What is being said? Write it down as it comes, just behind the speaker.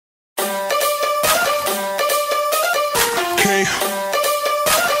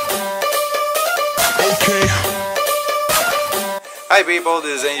Hi people,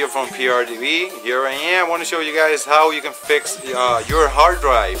 this is Angel from PRDV. Here I am. I want to show you guys how you can fix your hard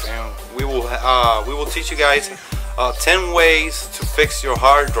drive, and we will teach you guys 10 ways to fix your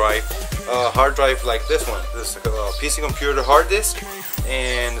hard drive like this one. This is a PC computer hard disk,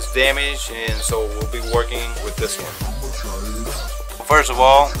 and it's damaged, and so we'll be working with this one. First of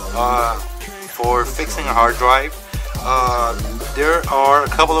all, for fixing a hard drive, there are a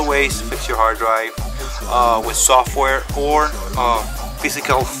couple of ways to fix your hard drive. With software or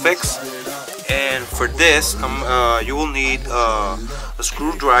physical fix, and for this you will need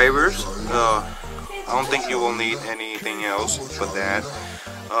screwdrivers. I don't think you will need anything else but that.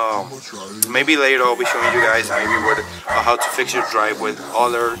 Maybe later I'll be showing you guys how to fix your drive with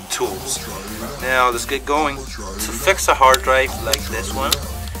other tools. Now let's get going. To fix a hard drive like this one,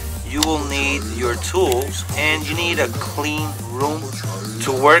 you will need your tools, and you need a clean room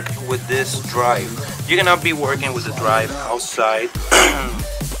to work with this drive. You cannot be working with the drive outside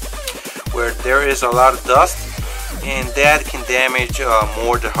where there is a lot of dust, and that can damage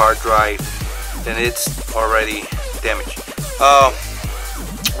more the hard drive than it's already damaged.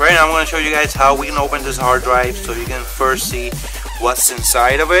 Right now I'm going to show you guys how we can open this hard drive so you can first see what's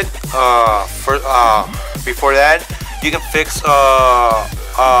inside of it. Before that, you can fix a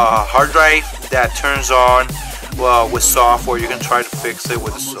hard drive that turns on with software. You can try to fix it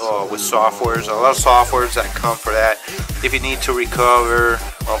with softwares. A lot of softwares that come for that. If you need to recover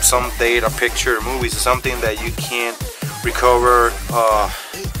some data, picture, movies, something that you can't recover,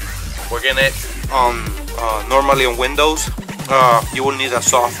 working it normally on Windows, you will need a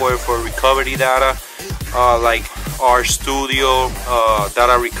software for recovery data, like RStudio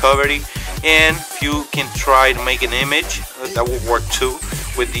data recovery. And you can try to make an image that will work too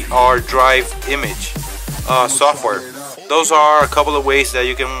with the R drive image software. Those are a couple of ways that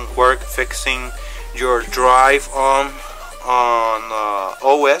you can work fixing your drive on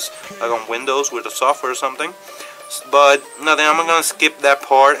OS, like on Windows with the software or something. But nothing, I'm gonna skip that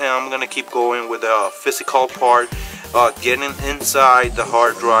part, and I'm gonna keep going with the physical part, getting inside the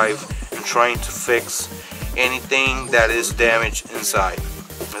hard drive and trying to fix anything that is damaged inside.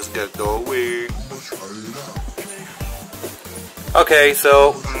 Let's get going. Okay,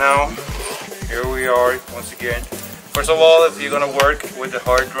 so now here we are once again. First of all, if you're gonna work with the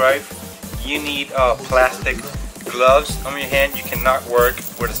hard drive, you need plastic gloves on your hand. You cannot work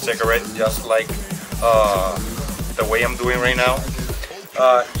with a cigarette just like the way I'm doing right now.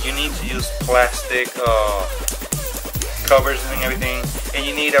 You need to use plastic covers and everything, and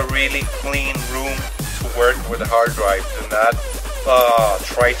you need a really clean room to work with a hard drive. Do not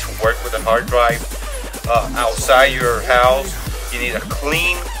try to work with a hard drive outside your house. You need a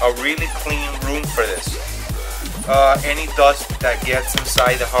really clean room for this. Any dust that gets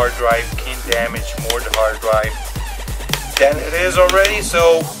inside the hard drive can damage more the hard drive than it is already,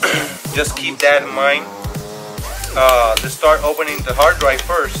 so just keep that in mind. Let's start opening the hard drive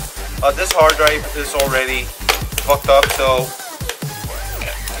first. This hard drive is already fucked up, so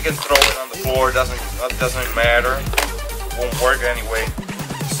you can throw it on the floor. Doesn't matter. Won't work anyway.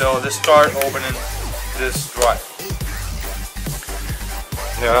 So let's start opening this drive.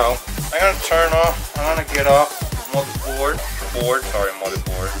 Now I'm gonna get off motherboard. What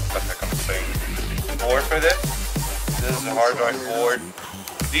the heck I'm saying? Board for this. This is the hard drive board.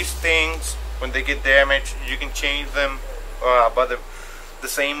 These things, when they get damaged, you can change them by the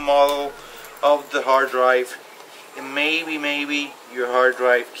same model of the hard drive, and maybe your hard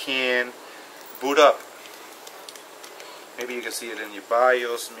drive can boot up. Maybe you can see it in your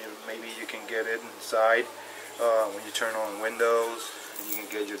BIOS. Maybe you can get it inside when you turn on Windows. You can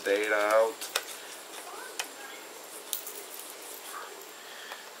get your data out.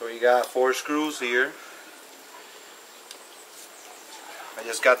 So we got 4 screws here. I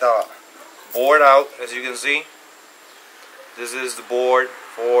just got the board out, as you can see. This is the board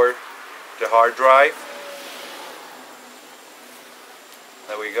for the hard drive.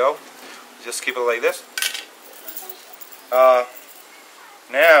 There we go. Just keep it like this.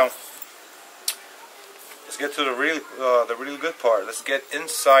 Now let's get to the really good part. Let's get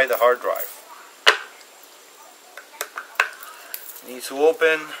inside the hard drive. You need to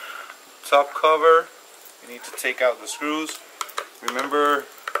open top cover. You need to take out the screws. Remember,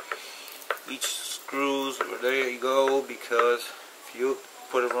 each screws, there you go, because if you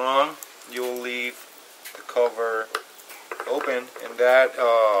put it wrong, you will leave the cover open, and that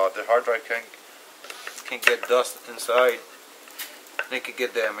the hard drive can get dust inside, and it could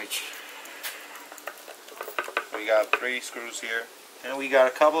get damaged. We got 3 screws here, and we got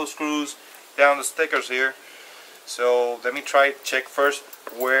a couple of screws down the stickers here. So let me try to check first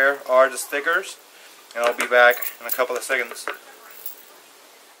where are the stickers, and I'll be back in a couple of seconds.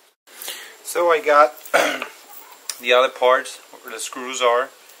 So I got the other parts where the screws are,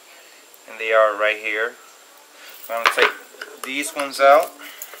 and they are right here. So I'm going to take these ones out.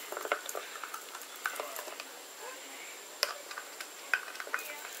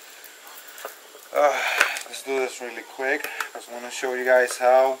 Let's do this really quick because I want to show you guys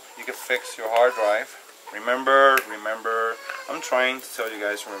how you can fix your hard drive. Remember, I'm trying to tell you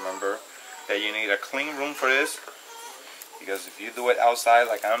guys to remember that you need a clean room for this, because if you do it outside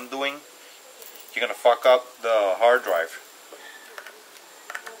like I'm doing, you're going to fuck up the hard drive.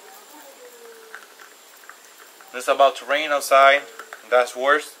 It's about to rain outside, and that's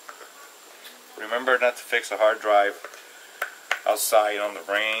worse. Remember not to fix a hard drive outside on the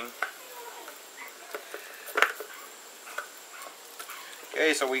rain.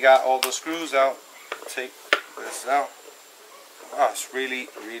 Okay, so we got all the screws out. Take this out. Wow, it's really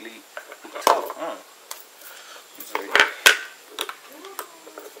tough, huh?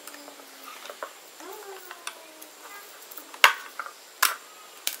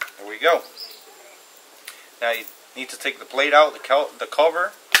 There we go. Now you need to take the plate out, the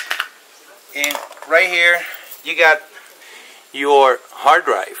cover, and right here you got your hard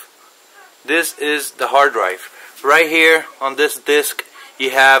drive. This is the hard drive. Right here on this disc you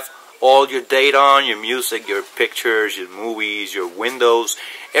have all your data on, your music, your pictures, your movies, your windows,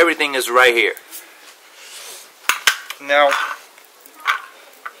 everything is right here. Now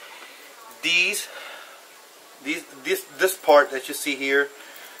this part that you see here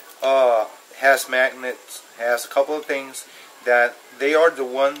has magnets, has a couple of things that they are the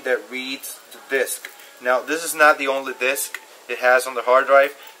one that reads the disc. Now this is not the only disc it has on the hard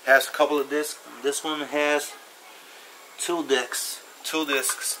drive. It has a couple of discs. This one has two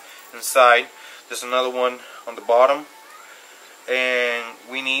discs inside. There's another one on the bottom, and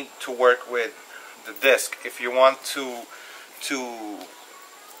we need to work with the disc. If you want to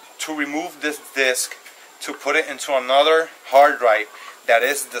remove this disc to put it into another hard drive that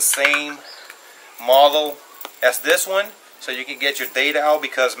is the same model as this one, so you can get your data out,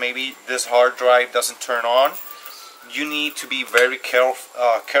 because maybe this hard drive doesn't turn on, you need to be very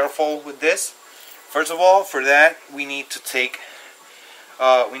careful with this. First of all, for that we need to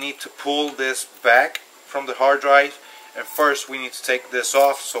pull this back from the hard drive, and first we need to take this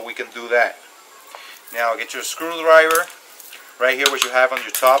off so we can do that. Now get your screwdriver. Right here, what you have on your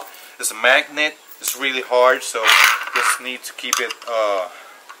top is a magnet. It's really hard, so just need to keep it.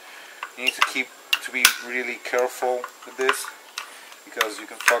 You need to be really careful with this, because you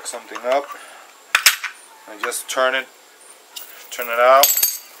can fuck something up. And just turn it out.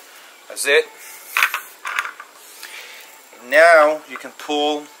 That's it. Now you can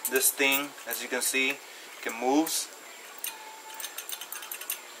pull this thing. As you can see, it can move.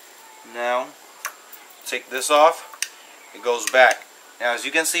 Now take this off. It goes back. Now as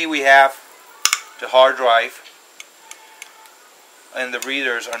you can see, we have the hard drive and the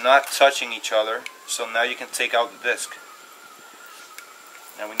readers are not touching each other. So now you can take out the disc.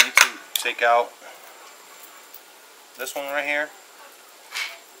 Now we need to take out this one right here.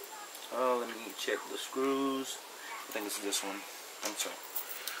 Oh, let me check the screws. I think it's this one. I'm sorry.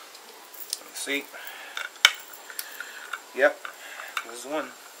 Let me see. Yep, this is the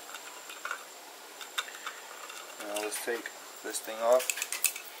one. Now let's take this thing off.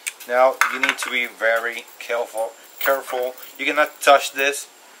 Now you need to be very careful. You cannot touch this,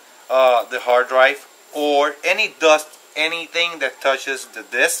 the hard drive, or any dust, anything that touches the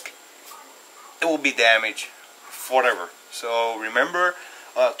disc, it will be damaged forever. So remember,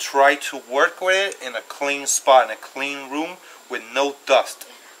 try to work with it in a clean spot, in a clean room with no dust.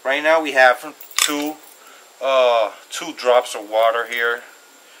 Right now we have two drops of water here,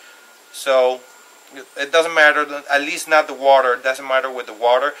 so it doesn't matter, at least not the water. It doesn't matter with the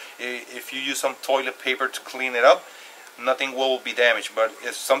water. If you use some toilet paper to clean it up, nothing will be damaged. But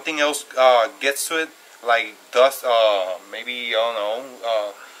if something else gets to it, like dust, maybe, I don't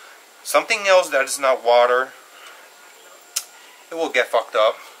know, something else that is not water, it will get fucked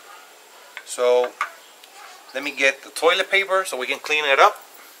up. So let me get the toilet paper so we can clean it up.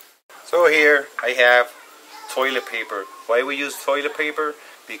 So here I have toilet paper. Why we use toilet paper?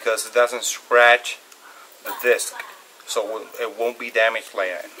 Because it doesn't scratch the disc, so it won't be damaged like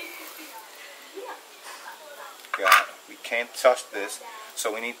that. God, we can't touch this,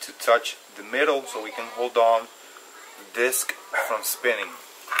 so we need to touch the middle so we can hold on the disc from spinning.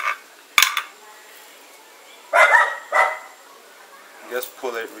 Just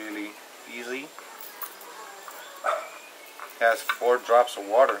pull it really easy. It has 4 drops of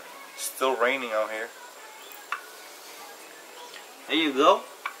water. It's still raining out here. There you go.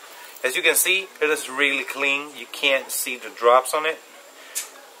 As you can see, it is really clean. You can't see the drops on it.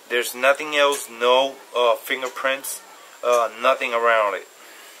 There's nothing else, no fingerprints, nothing around it.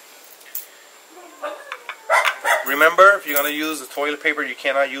 Remember, if you're going to use the toilet paper, you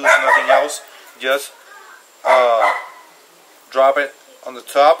cannot use nothing else. Just drop it on the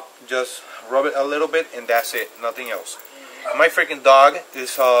top, just rub it a little bit, and that's it, nothing else. My freaking dog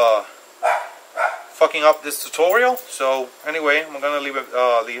is fucking up this tutorial, so anyway, I'm gonna leave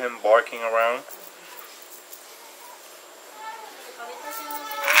him barking around.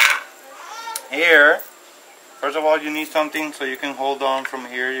 Here, first of all, you need something so you can hold on from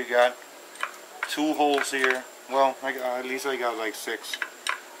here. You got 2 holes here. Well, at least I got like 6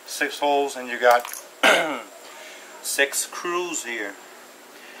 holes, and you got 6 screws here.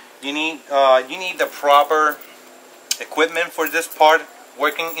 You need the proper equipment for this part,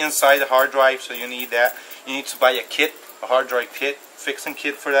 working inside the hard drive, so you need that. You need to buy a kit, a hard drive kit, fixing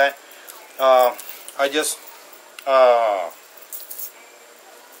kit for that. I just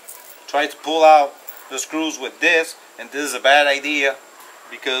tried to pull out the screws with this, and this is a bad idea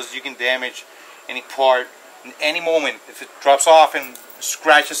because you can damage any part in any moment. If it drops off and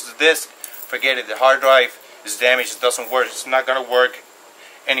scratches the disc, forget it, the hard drive is damaged, it doesn't work, it's not gonna work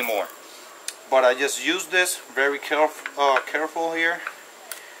anymore. But I just used this very careful here,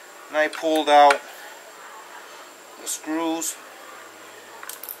 and I pulled out the screws,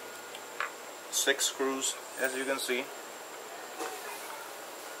 6 screws, as you can see.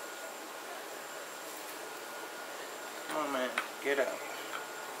 Oh man, get out.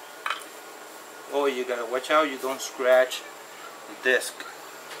 Oh, you gotta watch out you don't scratch the disc.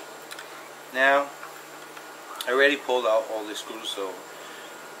 Now, I already pulled out all the screws, so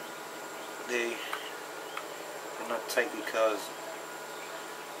they're not tight because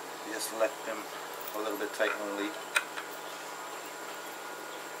I just left them a little bit tight only.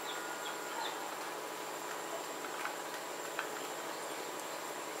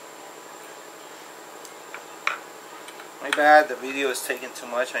 My bad, the video is taking too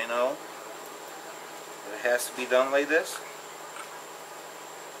much, I know. But it has to be done like this.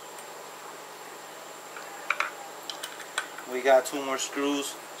 We got 2 more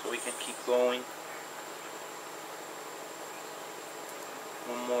screws, so we can keep going.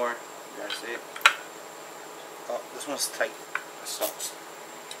 1 more, that's it. Oh, this one's tight, that sucks.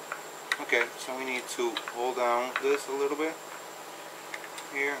 Okay, so we need to hold down this a little bit.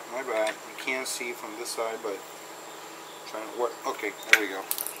 Here, my bad, you can't see from this side, but trying to work. Okay, there we go.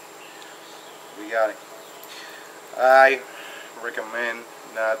 We got it. I recommend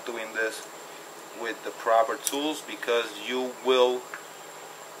not doing this with the proper tools because you will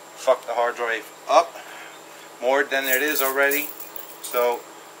fuck the hard drive up more than it is already. So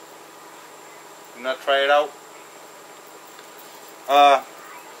do not try it out.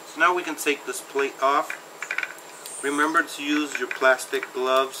 So now we can take this plate off. Remember to use your plastic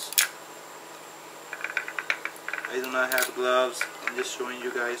gloves. I do not have gloves. I'm just showing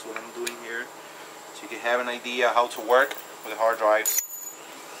you guys what I'm doing here, so you can have an idea how to work with hard drives.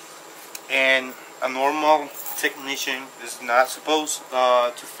 And a normal technician is not supposed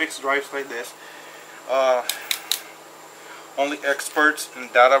to fix drives like this. Only experts in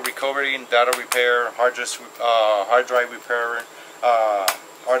data recovery and data repair, hard drive repair,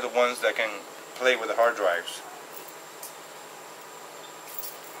 are the ones that can play with the hard drives.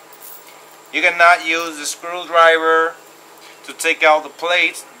 You cannot use the screwdriver to take out the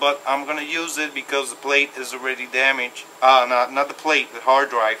plates, but I'm gonna use it because the plate is already damaged. Not the plate, the hard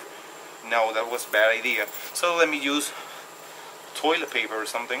drive. No, that was a bad idea. So let me use toilet paper or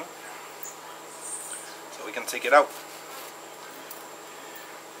something so we can take it out.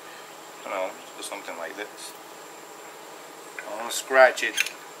 No, do something like this. I want to scratch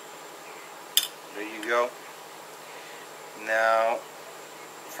it. There you go. Now,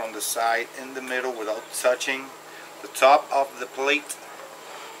 from the side in the middle without touching the top of the plate,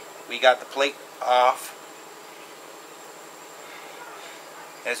 we got the plate off.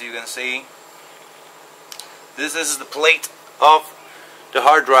 As you can see, this is the plate of the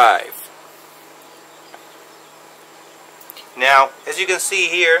hard drive. Now, as you can see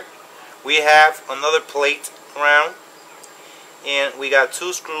here, we have another plate around, and we got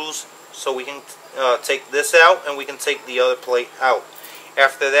 2 screws, so we can take this out and we can take the other plate out.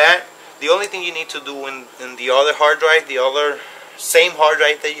 After that, the only thing you need to do in the other hard drive, the other same hard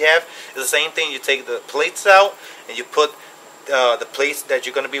drive that you have, is the same thing. You take the plates out and you put the plates that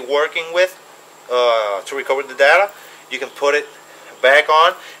you're going to be working with to recover the data. You can put it back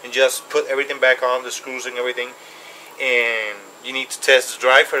on and just put everything back on, the screws and everything, and you need to test the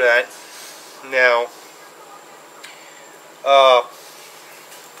drive for that. Now,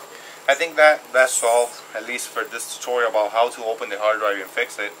 I think that's all, at least for this tutorial about how to open the hard drive and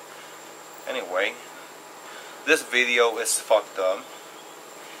fix it. Anyway, this video is fucked up.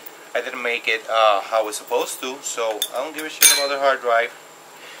 I didn't make it how it's supposed to, so I don't give a shit about the hard drive.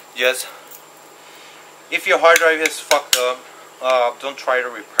 Just, if your hard drive is fucked up, don't try to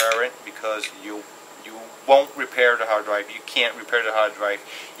repair it, because you won't repair the hard drive. You can't repair the hard drive.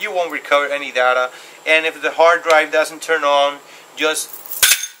 You won't recover any data. And if the hard drive doesn't turn on, just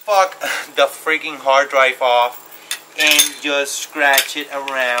fuck the freaking hard drive off and just scratch it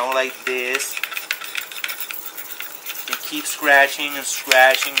around like this. And keep scratching and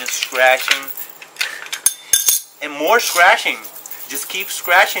scratching and scratching. And more scratching. Just keep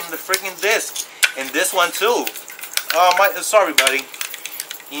scratching the freaking disc. And this one too. Sorry buddy.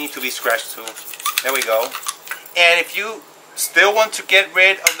 You need to be scratched too. There we go. And if you still want to get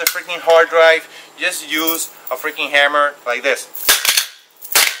rid of the freaking hard drive, just use a freaking hammer like this.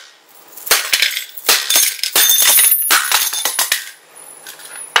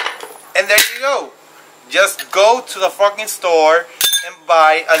 And there you go. Just go to the fucking store and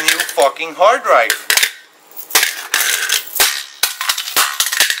buy a new fucking hard drive.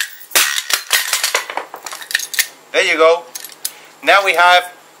 There you go. Now we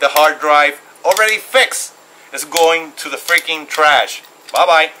have the hard drive already fixed. It's going to the freaking trash. Bye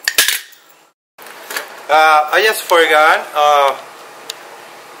bye. I just forgot.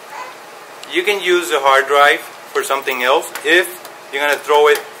 You can use the hard drive for something else. If you're gonna throw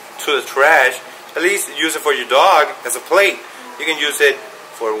it to the trash, at least use it for your dog as a plate. You can use it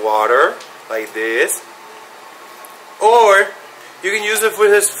for water like this, or you can use it for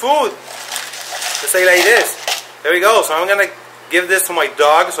his food. Let's say like this. There we go. So I'm gonna give this to my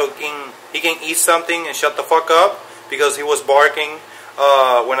dog so he can eat something and shut the fuck up, because he was barking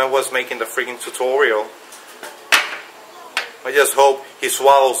when I was making the freaking tutorial. I just hope he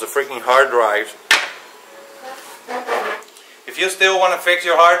swallows the freaking hard drive. If you still want to fix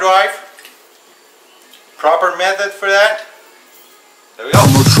your hard drive, proper method for that, there we go.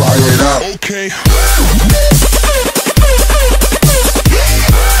 I'm gonna try it out. Okay.